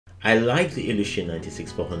I like the Ilyushin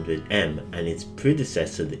 96-400M and its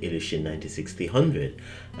predecessor, the Ilyushin 96-300,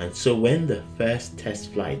 and so when the first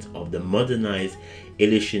test flight of the modernized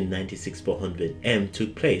Ilyushin 96-400M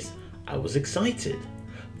took place, I was excited.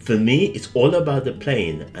 For me, it's all about the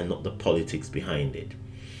plane and not the politics behind it.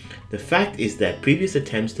 The fact is that previous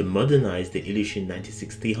attempts to modernize the Ilyushin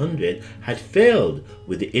 96-300 had failed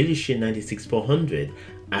with the Ilyushin 96-400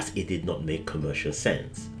 as it did not make commercial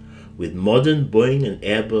sense. With modern Boeing and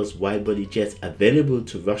Airbus widebody jets available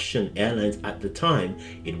to Russian airlines at the time,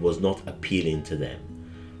 it was not appealing to them.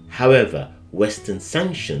 However, Western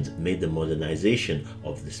sanctions made the modernization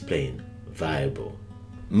of this plane viable.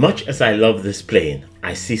 Much as I love this plane,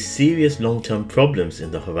 I see serious long-term problems in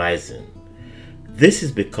the horizon. This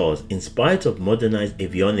is because, in spite of modernized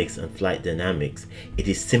avionics and flight dynamics, it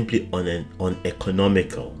is simply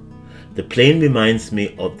uneconomical. The plane reminds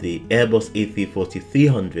me of the Airbus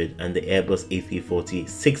A340-300 and the Airbus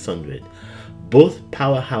A340-600, both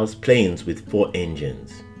powerhouse planes with 4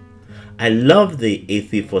 engines. I love the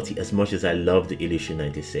A340 as much as I love the Ilyushin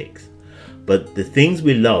 96, but the things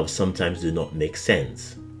we love sometimes do not make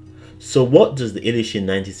sense. So what does the Ilyushin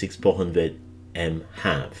 96-400M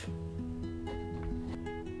have?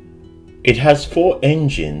 It has 4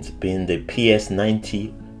 engines, being the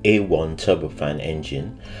PS90A1 turbofan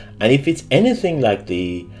engine, and if it's anything like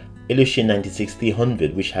the Ilyushin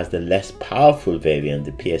 96-300, which has the less powerful variant,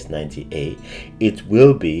 the PS90A, it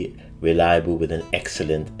will be reliable with an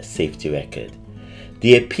excellent safety record.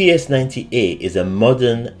 The PS90A is a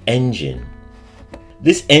modern engine.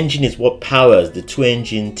 This engine is what powers the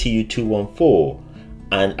 2-engine Tu-214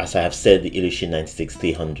 and, as I have said, the Ilyushin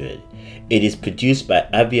 96-300. It is produced by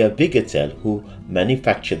Avia Vigatel, who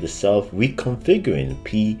manufactured the self-reconfiguring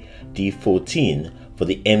PD14 for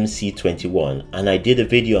the MC21, and I did a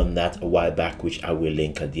video on that a while back which I will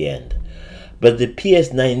link at the end. But the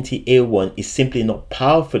PS90A1 is simply not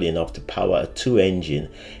powerful enough to power a 2-engine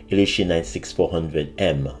Ilyushin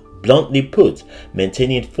 96-400M. Bluntly put,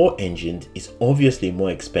 maintaining 4 engines is obviously more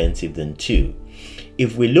expensive than 2.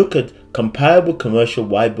 If we look at comparable commercial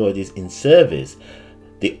widebodies in service,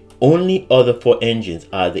 the only other 4 engines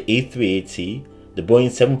are the A380, the Boeing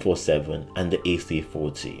 747 and the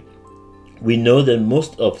A340. We know that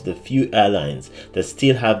most of the few airlines that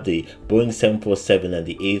still have the Boeing 747 and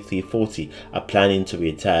the A340 are planning to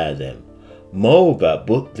retire them. Moreover,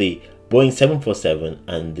 both the Boeing 747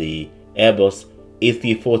 and the Airbus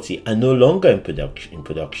A340 are no longer in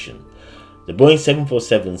production. The Boeing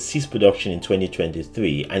 747 ceased production in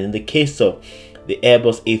 2023, and in the case of the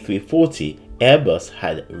Airbus A340, Airbus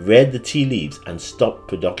had read the tea leaves and stopped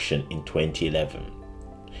production in 2011.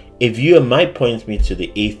 A viewer might point me to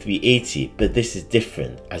the A380, but this is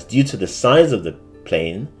different, as due to the size of the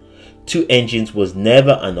plane, 2 engines was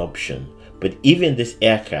never an option, but even this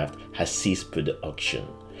aircraft has ceased production.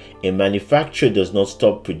 A manufacturer does not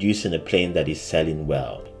stop producing a plane that is selling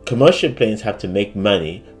well. Commercial planes have to make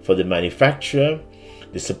money for the manufacturer,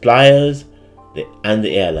 the suppliers, and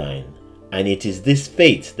the airline. And it is this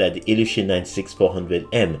fate that the Ilyushin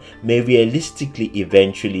 96-400M may realistically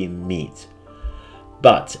eventually meet.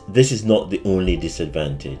 But this is not the only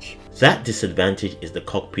disadvantage. That disadvantage is the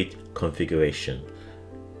cockpit configuration.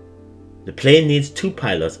 The plane needs 2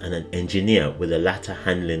 pilots and an engineer, with the latter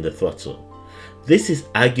handling the throttle. This is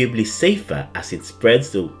arguably safer as it spreads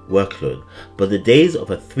the workload, but the days of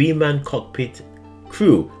a 3-man cockpit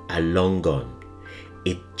crew are long gone.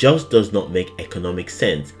 It just does not make economic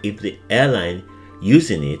sense if the airline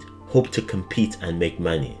using it hope to compete and make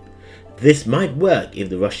money. This might work if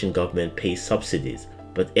the Russian government pays subsidies,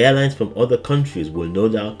 but airlines from other countries will no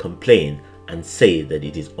doubt complain and say that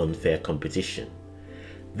it is unfair competition.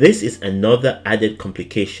 This is another added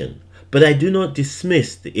complication, but I do not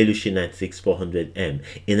dismiss the Ilyushin 96-400M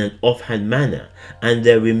in an offhand manner, and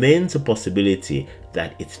there remains a possibility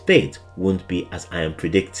that its fate won't be as I am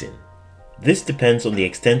predicting. This depends on the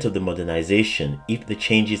extent of the modernization, if the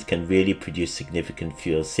changes can really produce significant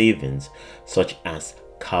fuel savings, such as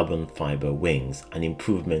carbon fiber wings, and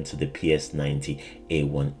improvement to the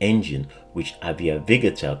PS90A1 engine, which Avia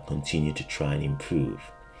Vigatel continue to try and improve.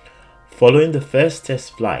 Following the first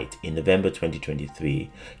test flight in November 2023,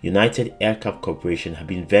 United Aircraft Corporation have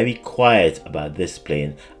been very quiet about this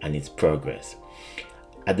plane and its progress.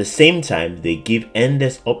 At the same time, they give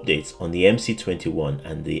endless updates on the MC21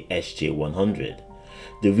 and the SJ100.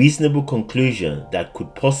 The reasonable conclusion that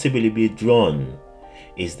could possibly be drawn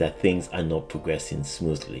is that things are not progressing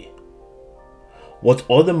smoothly. What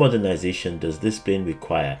other modernization does this plane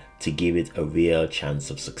require to give it a real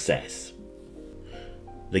chance of success?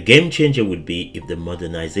 The game changer would be if the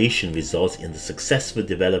modernization results in the successful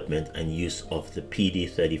development and use of the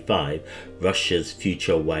PD-35, Russia's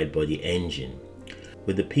future widebody engine.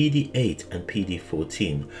 With the PD-8 and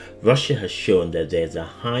PD-14, Russia has shown that there is a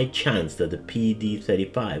high chance that the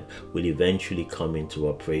PD-35 will eventually come into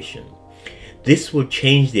operation. This will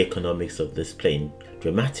change the economics of this plane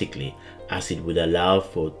dramatically, as it would allow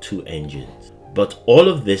for 2 engines. But all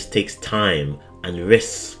of this takes time, and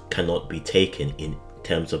risks cannot be taken in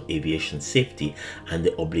terms of aviation safety and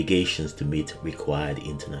the obligations to meet required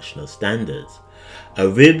international standards. A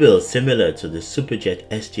rebuild similar to the Superjet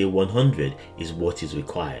SJ100 is what is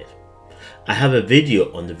required. I have a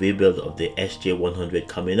video on the rebuild of the SJ100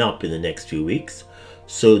 coming up in the next few weeks,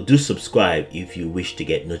 so do subscribe if you wish to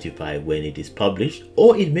get notified when it is published,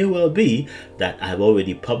 or it may well be that I have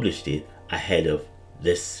already published it ahead of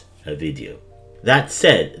this video. That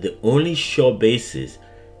said, the only sure basis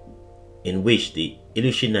in which the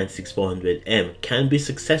Ilyushin 96-400M can be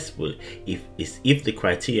successful is if the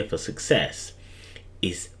criteria for success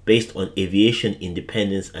is based on aviation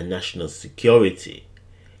independence and national security.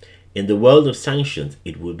 In the world of sanctions,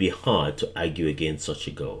 it will be hard to argue against such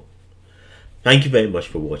a goal. Thank you very much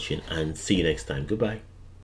for watching, and see you next time. Goodbye.